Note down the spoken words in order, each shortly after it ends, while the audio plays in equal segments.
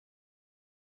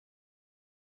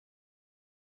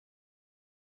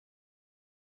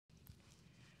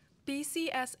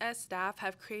BCSS staff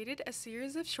have created a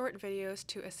series of short videos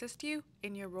to assist you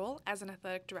in your role as an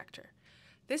athletic director.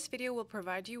 This video will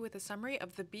provide you with a summary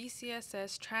of the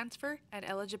BCSS transfer and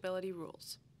eligibility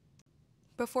rules.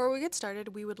 Before we get started,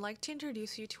 we would like to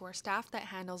introduce you to our staff that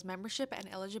handles membership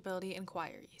and eligibility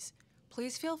inquiries.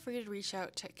 Please feel free to reach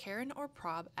out to Karen or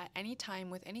Prob at any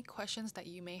time with any questions that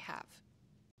you may have.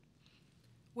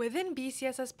 Within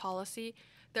BCSS policy,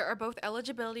 there are both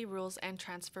eligibility rules and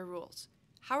transfer rules.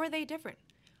 How are they different?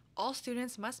 All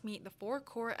students must meet the 4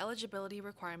 core eligibility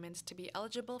requirements to be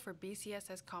eligible for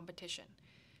BCSS competition.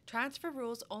 Transfer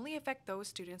rules only affect those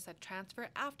students that transfer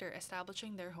after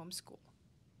establishing their home school.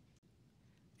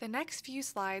 The next few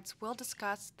slides will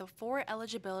discuss the 4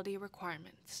 eligibility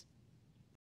requirements.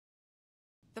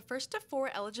 The first of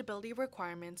 4 eligibility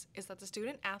requirements is that the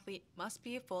student-athlete must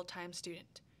be a full-time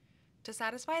student. To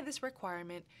satisfy this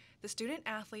requirement, the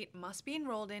student-athlete must be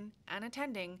enrolled in and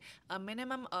attending a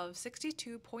minimum of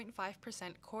 62.5%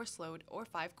 course load or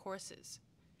 5 courses.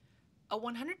 A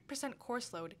 100%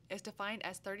 course load is defined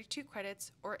as 32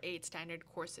 credits or 8 standard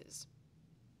courses.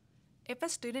 If a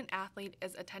student-athlete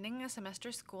is attending a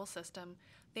semester school system,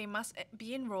 they must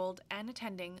be enrolled and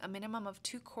attending a minimum of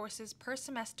 2 courses per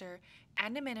semester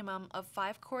and a minimum of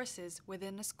 5 courses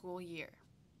within a school year.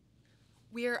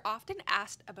 We are often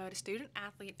asked about a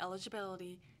student-athlete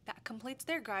eligibility that completes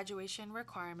their graduation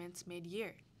requirements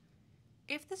mid-year.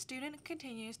 If the student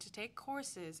continues to take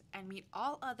courses and meet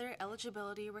all other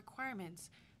eligibility requirements,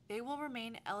 they will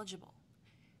remain eligible.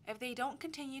 If they don't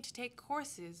continue to take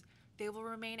courses, they will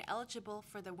remain eligible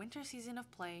for the winter season of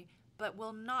play, but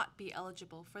will not be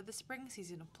eligible for the spring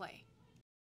season of play.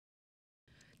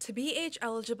 To be age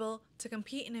eligible to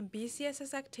compete in a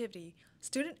BCSS activity,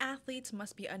 student-athletes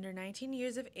must be under 19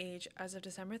 years of age as of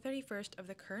December 31st of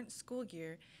the current school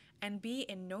year and be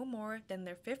in no more than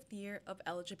their 5th year of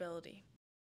eligibility.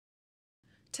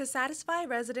 To satisfy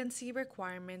residency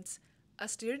requirements, a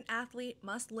student-athlete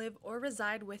must live or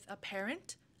reside with a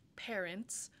parent,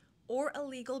 parents, or a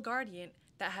legal guardian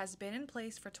that has been in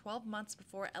place for 12 months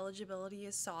before eligibility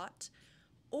is sought,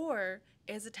 or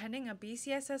is attending a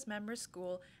BCSS member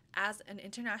school as an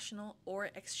international or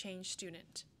exchange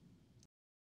student.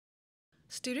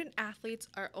 Student-athletes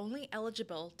are only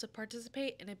eligible to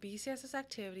participate in a BCSS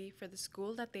activity for the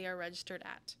school that they are registered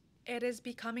at. It is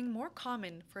becoming more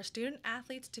common for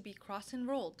student-athletes to be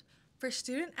cross-enrolled. For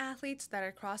student-athletes that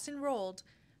are cross-enrolled,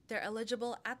 they're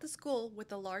eligible at the school with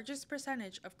the largest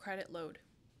percentage of credit load.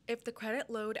 If the credit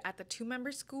load at the 2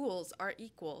 member schools are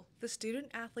equal, the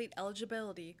student-athlete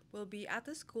eligibility will be at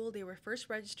the school they were first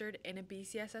registered in a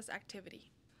BCSS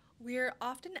activity. We are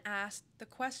often asked the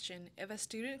question if a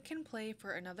student can play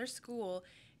for another school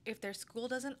if their school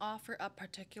doesn't offer a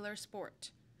particular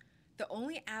sport. The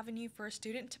only avenue for a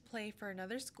student to play for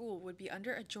another school would be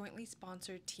under a jointly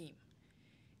sponsored team.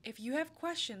 If you have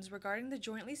questions regarding the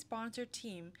jointly sponsored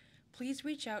team, please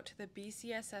reach out to the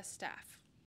BCSS staff.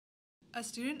 A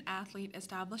student-athlete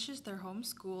establishes their home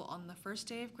school on the first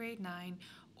day of grade 9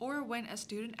 or when a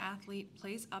student-athlete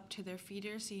plays up to their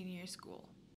feeder senior school.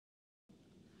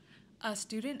 A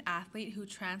student-athlete who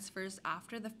transfers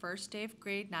after the first day of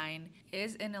grade 9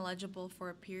 is ineligible for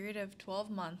a period of 12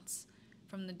 months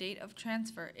from the date of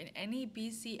transfer in any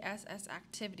BCSS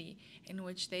activity in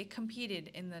which they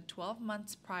competed in the 12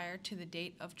 months prior to the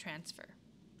date of transfer.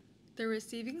 The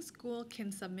receiving school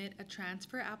can submit a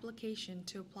transfer application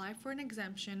to apply for an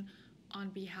exemption on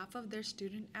behalf of their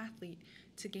student-athlete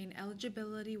to gain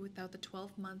eligibility without the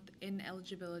 12-month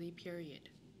ineligibility period.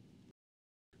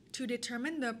 To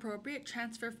determine the appropriate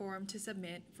transfer form to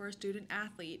submit for a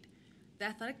student-athlete, the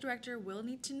athletic director will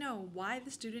need to know why the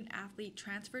student-athlete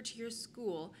transferred to your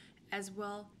school as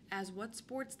well as what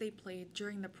sports they played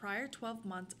during the prior 12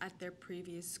 months at their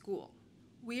previous school.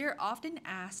 We are often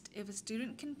asked if a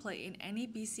student can play in any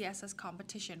BCSS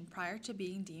competition prior to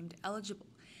being deemed eligible.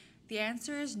 The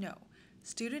answer is no.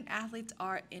 Student-athletes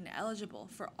are ineligible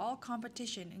for all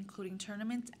competition, including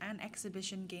tournaments and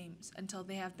exhibition games, until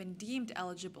they have been deemed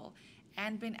eligible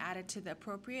and been added to the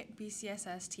appropriate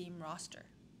BCSS team roster.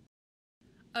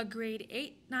 A grade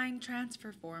 8-9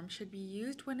 transfer form should be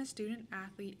used when a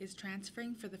student-athlete is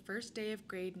transferring for the first day of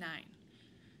grade 9.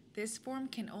 This form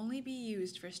can only be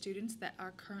used for students that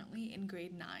are currently in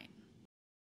grade 9.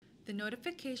 The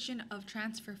notification of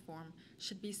transfer form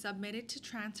should be submitted to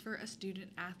transfer a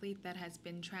student-athlete that has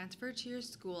been transferred to your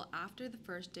school after the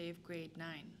first day of grade 9.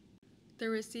 The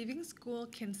receiving school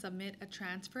can submit a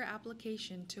transfer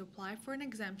application to apply for an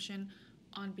exemption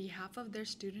on behalf of their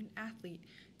student-athlete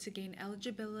to gain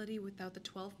eligibility without the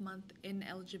 12-month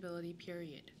ineligibility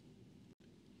period.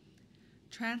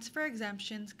 Transfer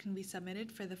exemptions can be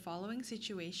submitted for the following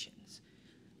situations.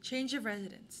 Change of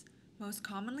residence, most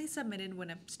commonly submitted when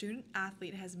a student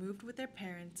athlete has moved with their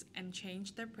parents and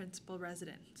changed their principal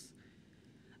residence.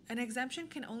 An exemption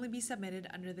can only be submitted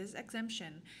under this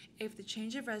exemption if the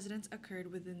change of residence occurred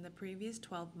within the previous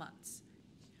 12 months.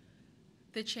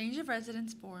 The change of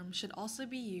residence form should also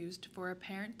be used for a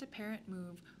parent-to-parent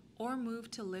move or move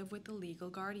to live with a legal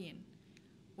guardian.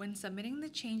 When submitting the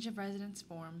change of residence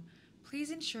form,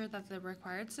 please ensure that the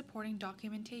required supporting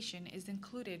documentation is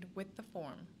included with the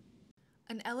form.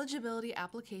 An eligibility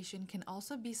application can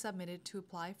also be submitted to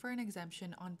apply for an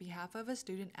exemption on behalf of a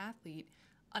student athlete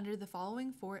under the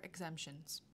following 4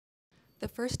 exemptions. The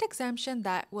first exemption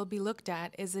that will be looked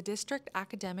at is a district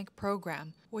academic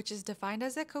program, which is defined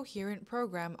as a coherent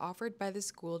program offered by the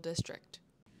school district.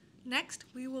 Next,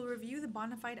 we will review the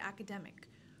bona fide academic,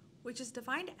 which is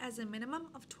defined as a minimum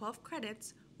of 12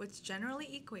 credits, which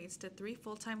generally equates to 3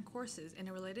 full-time courses in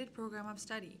a related program of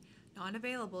study, not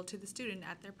available to the student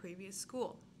at their previous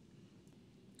school.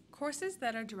 Courses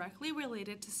that are directly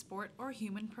related to sport or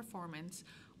human performance,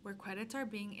 where credits are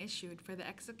being issued for the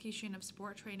execution of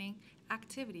sport training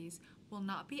activities, will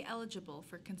not be eligible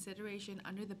for consideration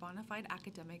under the bona fide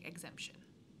academic exemption.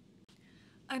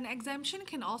 An exemption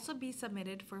can also be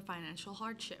submitted for financial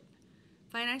hardship.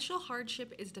 Financial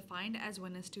hardship is defined as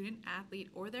when a student athlete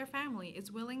or their family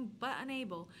is willing but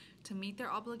unable to meet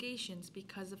their obligations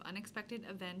because of unexpected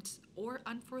events or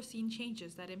unforeseen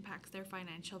changes that impact their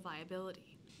financial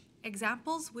viability.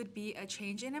 Examples would be a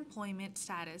change in employment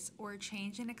status or a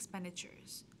change in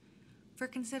expenditures. For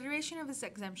consideration of this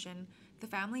exemption, the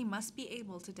family must be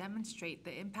able to demonstrate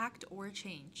the impact or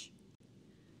change.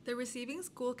 The receiving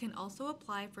school can also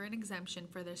apply for an exemption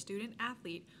for their student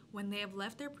athlete when they have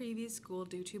left their previous school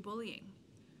due to bullying.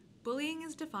 Bullying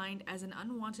is defined as an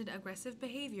unwanted aggressive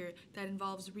behavior that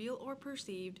involves real or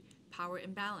perceived power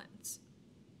imbalance.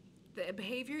 The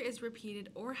behavior is repeated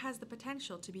or has the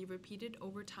potential to be repeated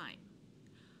over time.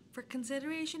 For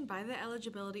consideration by the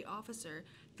eligibility officer,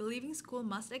 the leaving school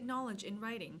must acknowledge in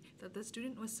writing that the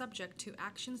student was subject to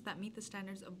actions that meet the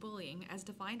standards of bullying as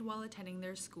defined while attending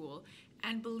their school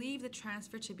and believe the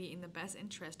transfer to be in the best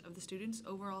interest of the student's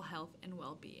overall health and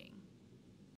well-being.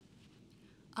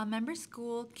 A member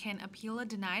school can appeal a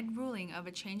denied ruling of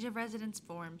a change of residence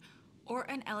form or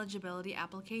an eligibility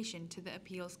application to the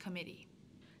appeals committee.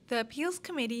 The Appeals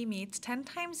Committee meets 10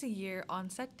 times a year on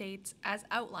set dates as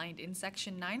outlined in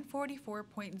Section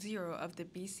 944.0 of the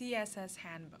BCSS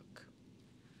Handbook.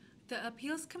 The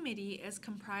Appeals Committee is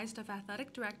comprised of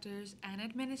athletic directors and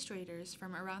administrators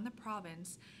from around the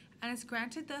province and is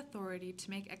granted the authority to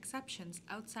make exceptions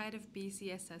outside of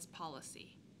BCSS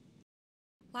policy.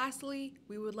 Lastly,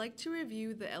 we would like to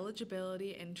review the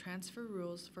eligibility and transfer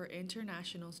rules for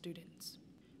international students.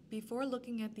 Before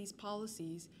looking at these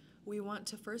policies, we want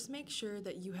to first make sure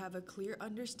that you have a clear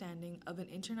understanding of an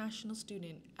international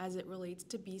student as it relates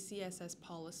to BCSS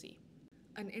policy.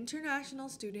 An international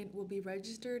student will be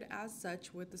registered as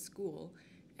such with the school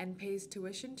and pays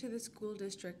tuition to the school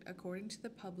district according to the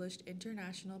published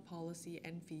international policy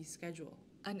and fee schedule.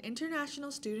 An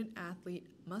international student athlete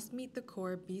must meet the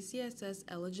core BCSS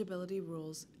eligibility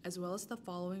rules as well as the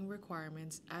following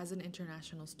requirements as an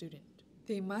international student.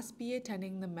 They must be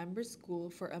attending the member school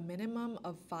for a minimum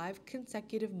of 5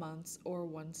 consecutive months or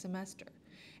 1 semester,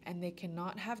 and they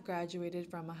cannot have graduated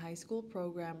from a high school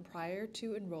program prior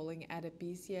to enrolling at a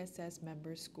BCSS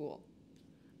member school.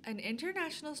 An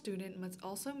international student must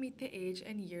also meet the age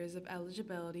and years of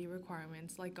eligibility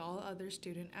requirements like all other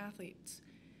student athletes.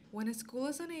 When a school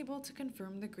is unable to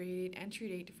confirm the grade 8 entry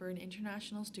date for an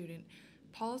international student,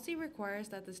 policy requires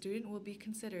that the student will be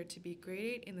considered to be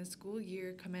grade 8 in the school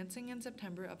year commencing in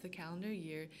September of the calendar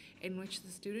year in which the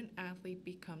student athlete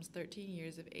becomes 13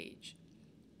 years of age.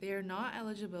 They are not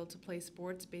eligible to play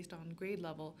sports based on grade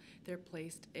level they're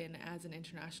placed in as an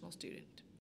international student.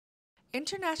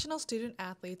 International student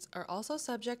athletes are also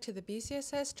subject to the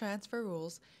BCSS transfer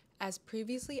rules as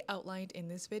previously outlined in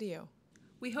this video.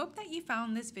 We hope that you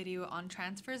found this video on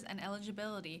transfers and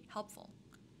eligibility helpful.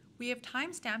 We have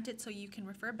time-stamped it so you can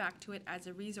refer back to it as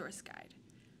a resource guide.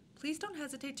 Please don't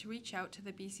hesitate to reach out to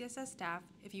the BCSS staff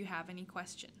if you have any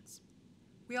questions.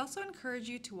 We also encourage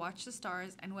you to watch the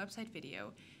STARS and website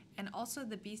video and also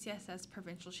the BCSS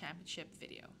Provincial Championship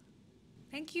video.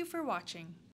 Thank you for watching.